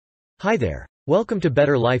Hi there. Welcome to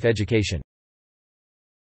Better Life Education.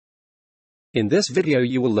 In this video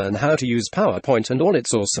you will learn how to use PowerPoint and all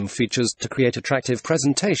its awesome features to create attractive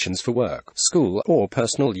presentations for work, school, or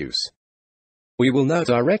personal use. We will now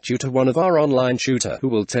direct you to one of our online tutor who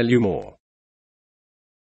will tell you more.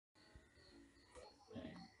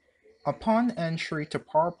 Upon entry to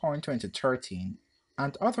PowerPoint 2013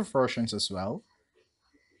 and other versions as well,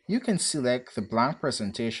 you can select the blank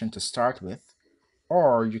presentation to start with,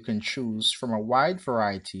 or you can choose from a wide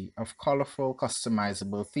variety of colorful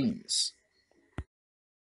customizable themes.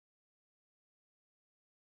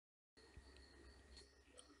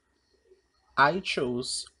 I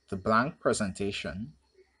chose the blank presentation.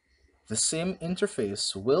 The same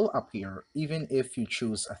interface will appear even if you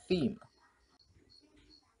choose a theme.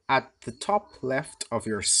 At the top left of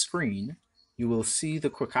your screen, you will see the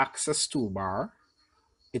Quick Access toolbar.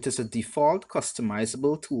 It is a default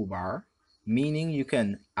customizable toolbar, meaning you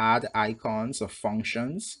can add icons of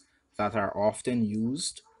functions that are often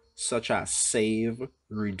used, such as save,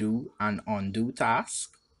 redo, and undo tasks.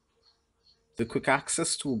 The Quick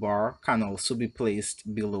Access toolbar can also be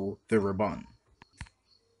placed below the ribbon.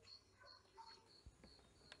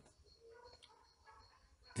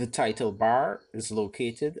 The title bar is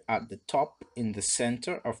located at the top in the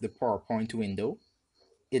center of the PowerPoint window.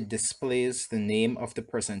 It displays the name of the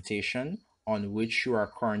presentation on which you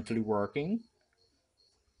are currently working.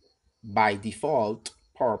 By default,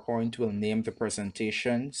 PowerPoint will name the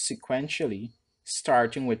presentation sequentially,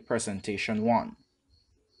 starting with Presentation 1.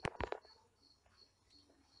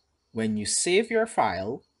 When you save your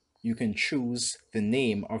file, you can choose the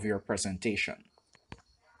name of your presentation.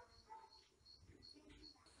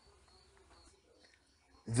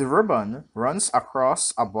 The ribbon runs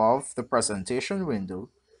across above the presentation window.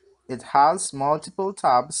 It has multiple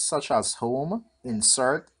tabs such as Home,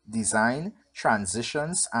 Insert, Design,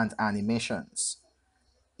 Transitions, and Animations,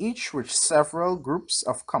 each with several groups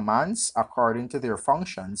of commands according to their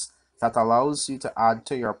functions that allows you to add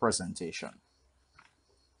to your presentation.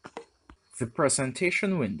 The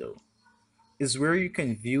presentation window is where you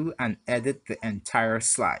can view and edit the entire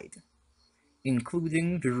slide,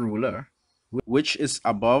 including the ruler, which is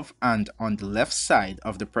above and on the left side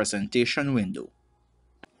of the presentation window.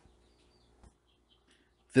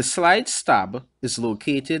 The Slides tab is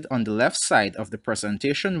located on the left side of the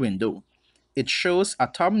presentation window. It shows a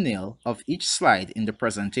thumbnail of each slide in the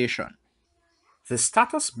presentation. The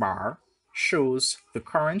status bar shows the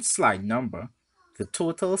current slide number, the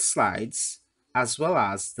total slides, as well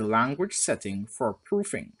as the language setting for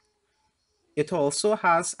proofing. It also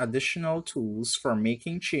has additional tools for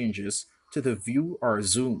making changes to the view or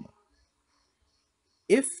zoom.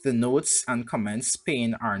 If the notes and comments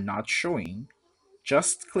pane are not showing,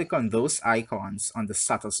 just click on those icons on the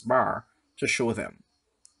status bar to show them.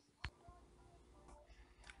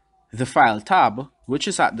 The File tab, which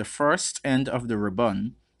is at the first end of the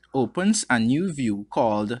ribbon, opens a new view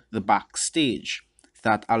called the Backstage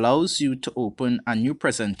that allows you to open a new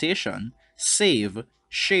presentation, save,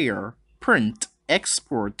 share, print,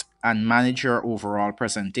 export, and manage your overall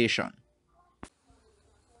presentation.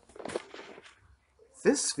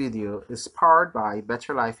 This video is powered by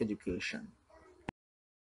Better Life Education.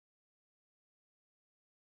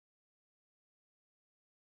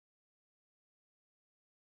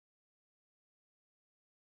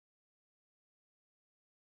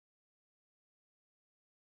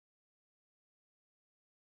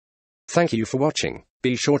 Thank you for watching.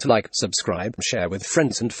 Be sure to like, subscribe, share with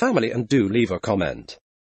friends and family, and do leave a comment.